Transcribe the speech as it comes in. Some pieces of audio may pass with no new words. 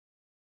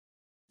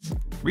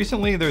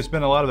Recently, there's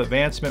been a lot of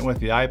advancement with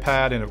the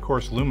iPad and of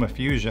course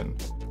LumaFusion.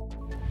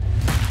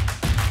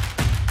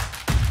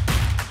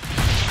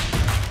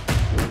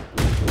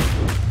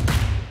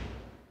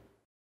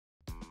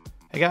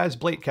 Hey guys,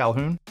 Blake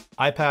Calhoun.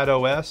 iPad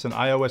OS and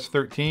iOS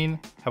 13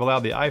 have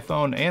allowed the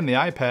iPhone and the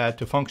iPad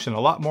to function a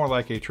lot more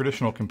like a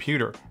traditional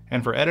computer.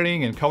 And for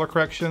editing and color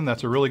correction,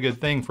 that's a really good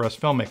thing for us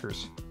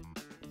filmmakers.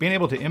 Being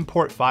able to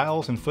import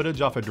files and footage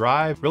off a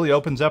drive really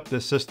opens up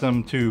this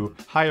system to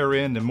higher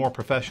end and more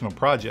professional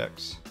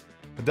projects.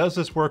 But does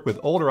this work with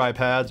older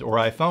iPads or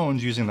iPhones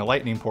using the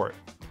Lightning port?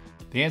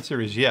 The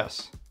answer is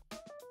yes.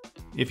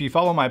 If you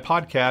follow my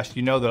podcast,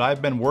 you know that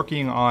I've been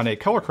working on a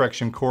color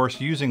correction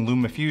course using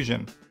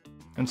LumaFusion.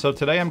 And so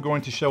today I'm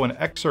going to show an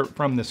excerpt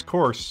from this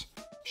course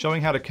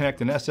showing how to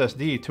connect an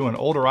SSD to an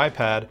older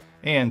iPad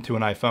and to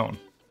an iPhone.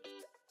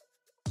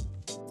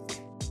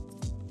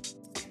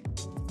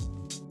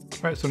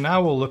 All right, so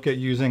now we'll look at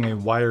using a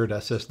wired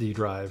SSD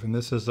drive, and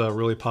this is a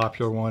really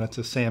popular one. It's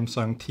a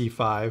Samsung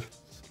T5.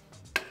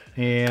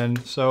 And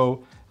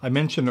so I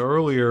mentioned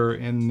earlier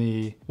in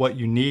the what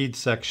you need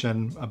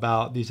section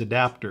about these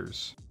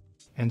adapters.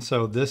 And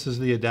so this is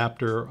the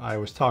adapter I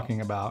was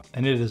talking about,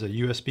 and it is a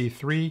USB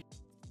 3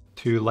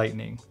 to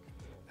Lightning.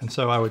 And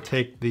so I would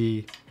take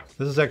this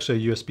is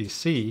actually a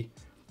USB-C,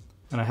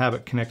 and I have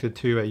it connected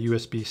to a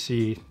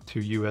USB-C to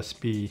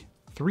USB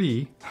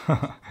 3.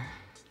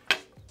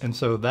 And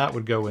so that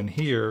would go in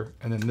here,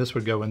 and then this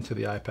would go into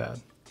the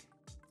iPad.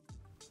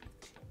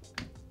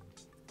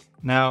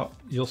 Now,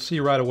 you'll see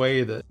right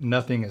away that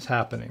nothing is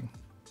happening.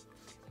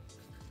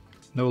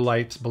 No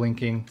lights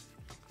blinking.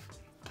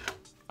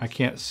 I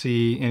can't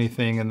see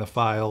anything in the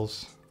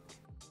files.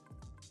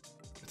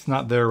 It's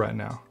not there right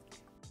now.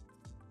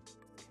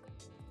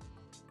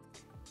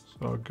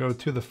 So I'll go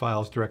to the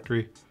files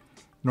directory.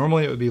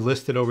 Normally it would be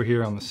listed over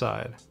here on the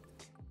side.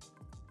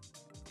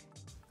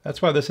 That's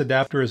why this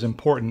adapter is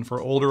important for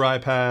older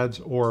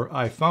iPads or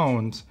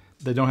iPhones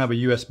that don't have a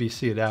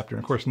USB-C adapter.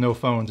 And of course, no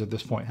phones at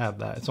this point have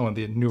that. It's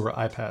only the newer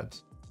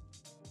iPads.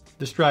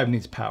 This drive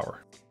needs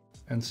power.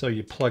 And so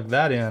you plug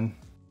that in,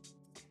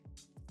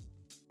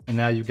 and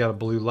now you've got a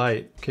blue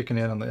light kicking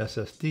in on the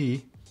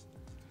SSD.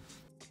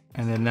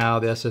 And then now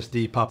the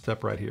SSD popped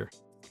up right here.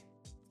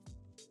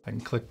 I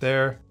can click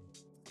there,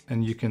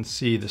 and you can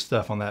see the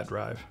stuff on that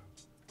drive.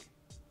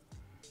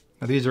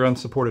 Now these are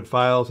unsupported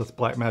files with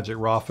Blackmagic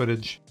raw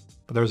footage,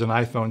 but there's an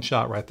iPhone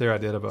shot right there I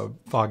did of a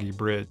foggy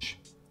bridge.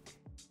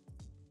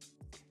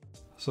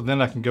 So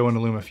then I can go into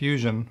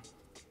LumaFusion,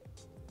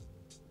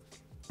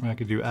 and I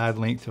could do add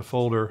link to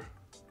folder.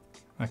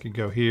 I could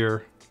go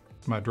here,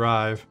 my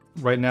drive.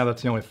 Right now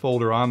that's the only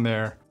folder on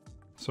there,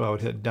 so I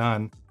would hit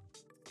done.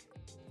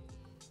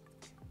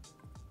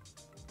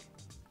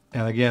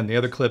 And again, the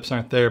other clips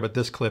aren't there, but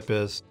this clip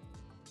is.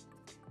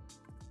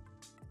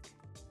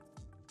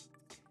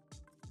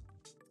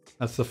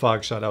 That's the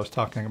fog shot I was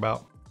talking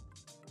about.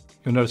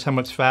 You'll notice how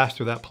much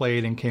faster that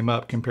played and came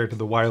up compared to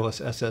the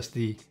wireless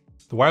SSD.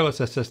 The wireless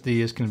SSD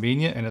is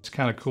convenient and it's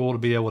kind of cool to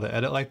be able to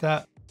edit like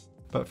that.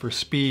 But for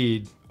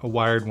speed, a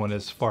wired one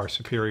is far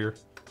superior.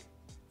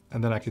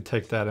 And then I could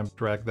take that and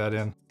drag that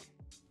in. And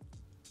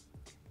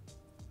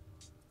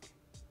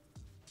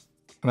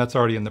that's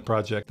already in the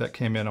project. That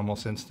came in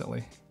almost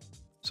instantly.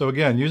 So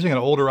again, using an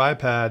older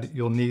iPad,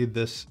 you'll need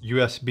this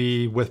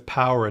USB with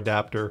power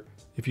adapter.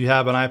 If you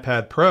have an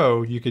iPad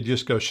Pro, you could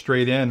just go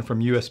straight in from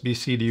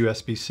USB-C to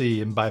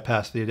USB-C and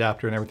bypass the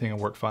adapter and everything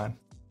will work fine.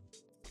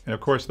 And of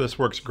course, this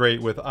works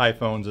great with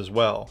iPhones as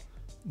well.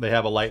 They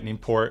have a Lightning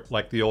port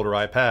like the older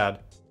iPad.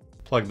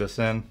 Plug this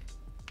in.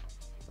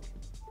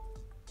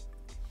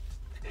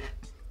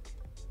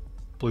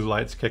 Blue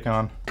lights kick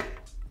on.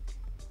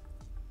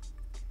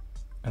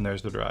 And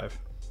there's the drive.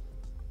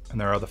 And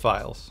there are the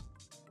files.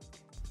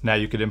 Now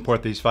you could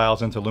import these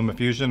files into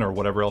LumaFusion or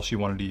whatever else you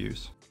wanted to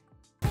use.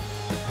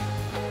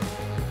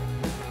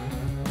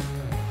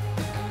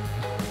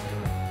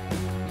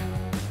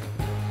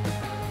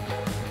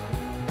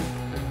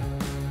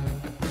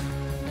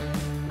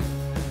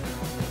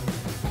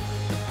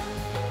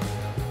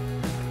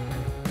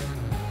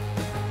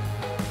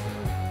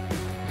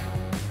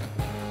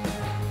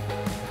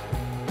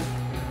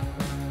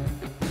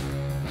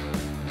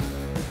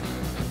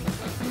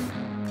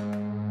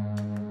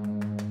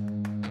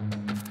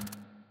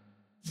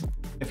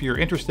 If you're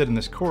interested in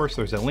this course,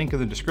 there's a link in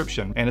the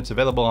description and it's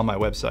available on my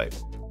website.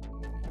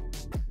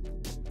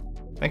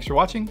 Thanks for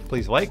watching.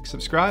 Please like,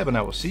 subscribe, and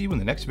I will see you in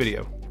the next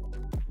video.